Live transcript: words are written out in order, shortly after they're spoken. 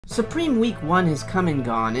Supreme Week 1 has come and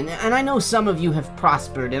gone, and I know some of you have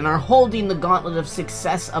prospered and are holding the gauntlet of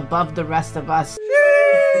success above the rest of us.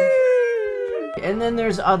 And then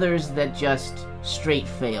there's others that just straight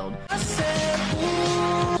failed.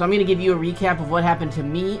 So I'm going to give you a recap of what happened to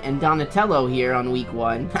me and Donatello here on Week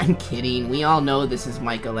 1. I'm kidding, we all know this is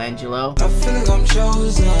Michelangelo. I feel like I'm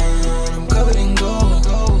chosen, I'm covered in gold.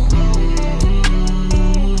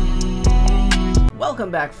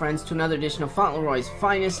 Welcome back, friends, to another edition of Fauntleroy's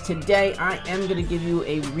Finest. Today, I am going to give you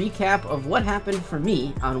a recap of what happened for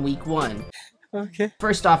me on Week 1. Okay.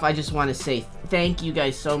 First off, I just want to say thank you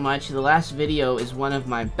guys so much. The last video is one of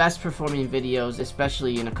my best performing videos,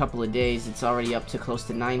 especially in a couple of days. It's already up to close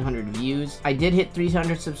to 900 views. I did hit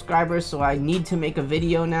 300 subscribers, so I need to make a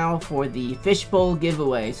video now for the fishbowl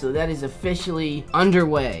giveaway. So that is officially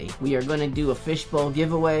underway. We are going to do a fishbowl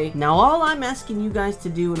giveaway. Now, all I'm asking you guys to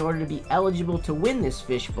do in order to be eligible to win this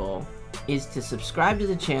fishbowl is to subscribe to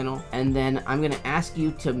the channel, and then I'm going to ask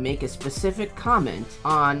you to make a specific comment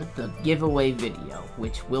on the giveaway video,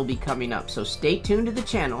 which will be coming up. So stay tuned to the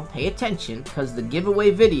channel, pay attention, because the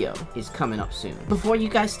giveaway video is coming up soon. Before you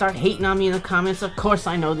guys start hating on me in the comments, of course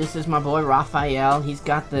I know this is my boy Raphael. He's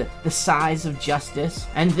got the size of justice,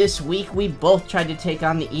 and this week we both tried to take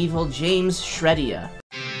on the evil James Shreddia.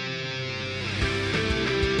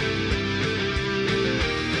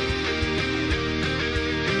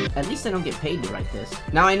 At least I don't get paid to write this.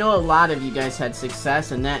 Now, I know a lot of you guys had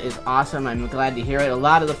success, and that is awesome. I'm glad to hear it. A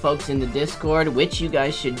lot of the folks in the Discord, which you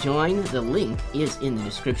guys should join, the link is in the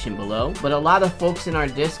description below. But a lot of folks in our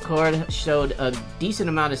Discord showed a decent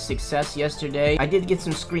amount of success yesterday. I did get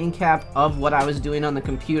some screen cap of what I was doing on the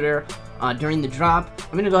computer during the drop.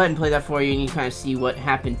 I'm going to go ahead and play that for you, and you can kind of see what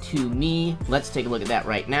happened to me. Let's take a look at that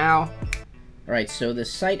right now. Alright, so the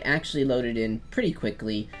site actually loaded in pretty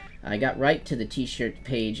quickly. I got right to the t-shirt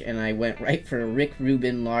page, and I went right for Rick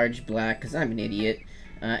Rubin large black, because I'm an idiot.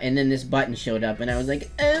 And then this button showed up, and I was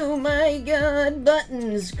like, oh my god,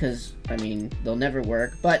 buttons! Because, I mean, they'll never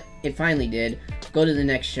work, but it finally did. Go to the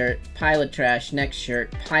next shirt, pile of trash, next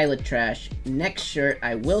shirt, pile of trash, next shirt.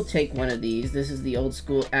 I will take one of these. This is the old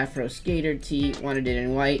school Afro Skater tee, wanted it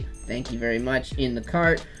in white. Thank you very much. In the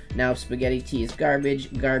cart. Now spaghetti tee is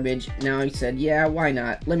garbage, garbage. Now I said, yeah, why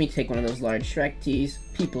not? Let me take one of those large Shrek tees.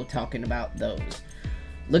 People talking about those.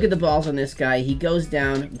 Look at the balls on this guy. He goes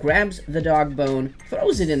down, grabs the dog bone,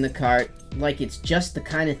 throws it in the cart like it's just the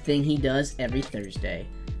kind of thing he does every Thursday.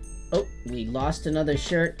 Oh, we lost another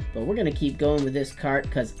shirt, but we're gonna keep going with this cart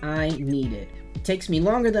because I need it. It takes me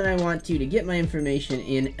longer than I want to get my information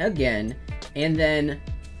in again, and then,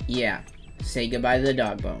 yeah, say goodbye to the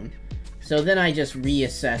dog bone. So then I just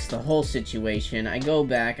reassess the whole situation. I go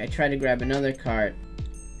back, I try to grab another cart,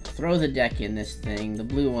 throw the deck in this thing. The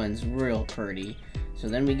blue one's real pretty. So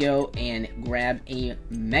then we go and grab a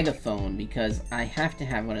Megaphone because I have to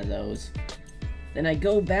have one of those. Then I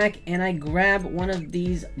go back and I grab one of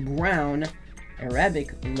these brown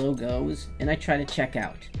Arabic logos and I try to check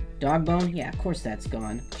out. Dog bone? Yeah, of course that's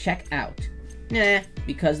gone. Check out. Nah,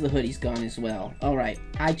 because the hoodie's gone as well. Alright,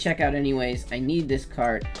 I check out anyways. I need this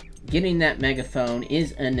cart. Getting that Megaphone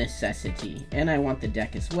is a necessity, and I want the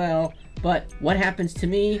deck as well, but what happens to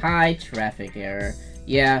me? High traffic error.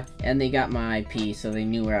 Yeah, and they got my IP, so they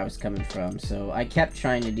knew where I was coming from, so I kept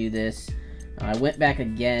trying to do this. I went back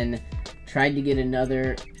again, tried to get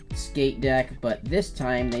another skate deck, but this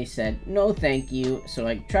time they said, no thank you, so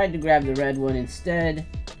I tried to grab the red one instead.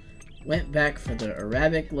 Went back for the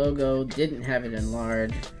Arabic logo, didn't have it in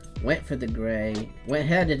large, went for the gray,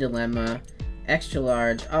 had a dilemma. Extra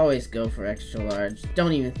large, always go for extra large.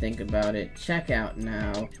 Don't even think about it. Check out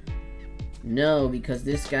now. No, because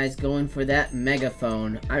this guy's going for that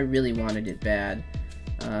Megaphone. I really wanted it bad.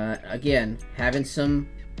 Again, having some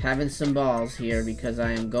balls here because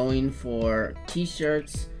I am going for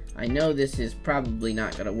t-shirts. I know this is probably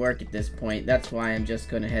not going to work at this point. That's why I'm just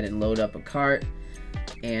going to head and load up a cart.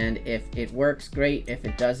 And if it works, great. If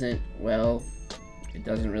it doesn't, well, it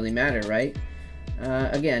doesn't really matter, right?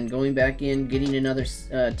 Again, going back in, getting another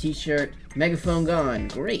t-shirt, Megaphone gone,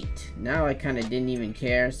 great. Now I kind of didn't even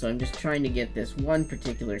care, so I'm just trying to get this one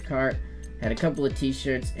particular cart. Had a couple of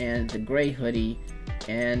t-shirts and the gray hoodie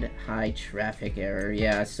and high traffic error.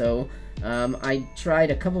 Yeah, so I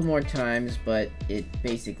tried a couple more times, but it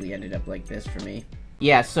basically ended up like this for me.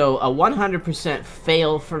 Yeah, so a 100%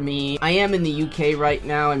 fail for me. I am in the UK right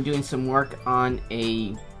now. I'm doing some work on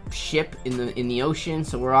a ship in the ocean,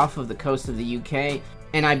 so we're off of the coast of the UK,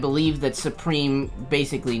 and I believe that Supreme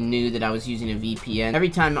basically knew that I was using a VPN. Every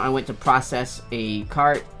time I went to process a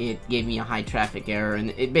cart, it gave me a high traffic error, and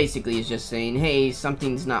it basically is just saying, hey,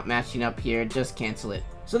 something's not matching up here, just cancel it.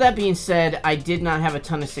 So that being said, I did not have a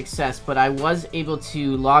ton of success, but I was able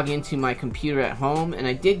to log into my computer at home, and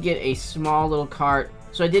I did get a small little cart.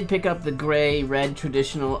 So I did pick up the gray, red,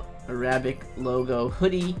 traditional Arabic logo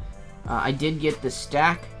hoodie. I did get the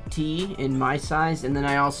stack tee in my size, and then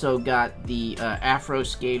I also got the Afro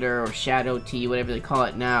Skater or Shadow tee, whatever they call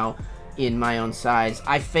it now, in my own size.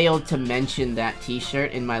 I failed to mention that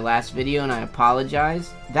t-shirt in my last video, and I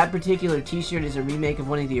apologize. That particular t-shirt is a remake of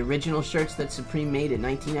one of the original shirts that Supreme made in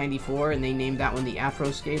 1994, and they named that one the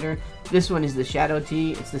Afro Skater. This one is the Shadow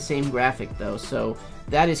tee. It's the same graphic though, so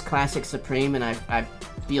that is classic Supreme, and I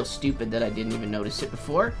feel stupid that I didn't even notice it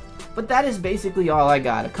before. But that is basically all I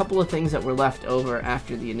got. A couple of things that were left over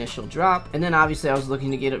after the initial drop. And then obviously I was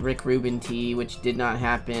looking to get a Rick Rubin Tee, which did not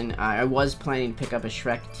happen. I was planning to pick up a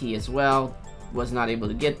Shrek Tee as well. Was not able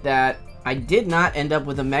to get that. I did not end up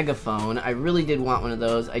with a Megaphone. I really did want one of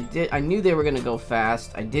those. I knew they were going to go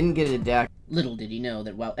fast. I didn't get a deck. Little did you know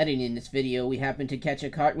that while editing this video, we happened to catch a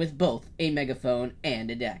cart with both a Megaphone and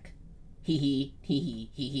a deck. Hee hee, hee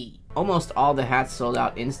hee, hee hee. Almost all the hats sold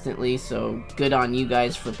out instantly, so good on you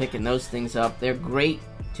guys for picking those things up. They're great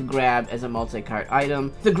to grab as a multi-cart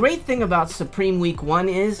item. The great thing about Supreme Week 1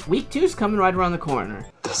 is Week 2 is coming right around the corner.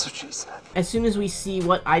 That's what she said. As soon as we see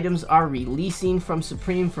what items are releasing from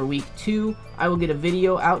Supreme for Week 2, I will get a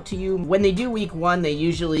video out to you. When they do Week 1, they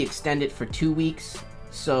usually extend it for 2 weeks.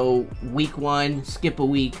 So Week 1, skip a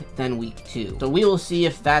week, then Week 2. So we will see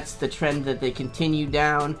if that's the trend that they continue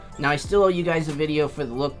down. Now I still owe you guys a video for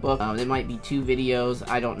the lookbook. There might be 2 videos,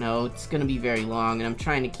 I don't know. It's gonna be very long, and I'm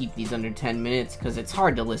trying to keep these under 10 minutes because it's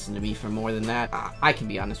hard to listen to me for more than that. I can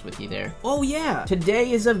be honest with you there. Oh yeah,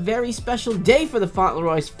 today is a very special day for the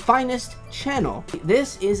Fauntleroy's finest channel.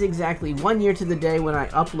 This is exactly 1 year to the day when I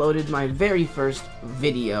uploaded my very first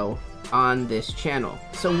video on this channel.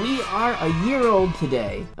 So we are a year old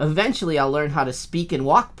today. Eventually I'll learn how to speak and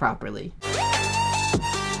walk properly.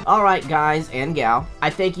 Alright guys and gal, I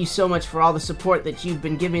thank you so much for all the support that you've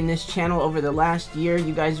been giving this channel over the last year.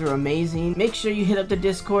 You guys are amazing. Make sure you hit up the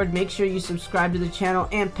Discord, make sure you subscribe to the channel,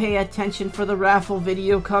 and pay attention for the raffle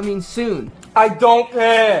video coming soon. I don't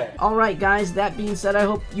care! Alright guys, that being said, I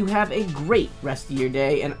hope you have a great rest of your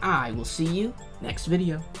day, and I will see you next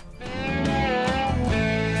video.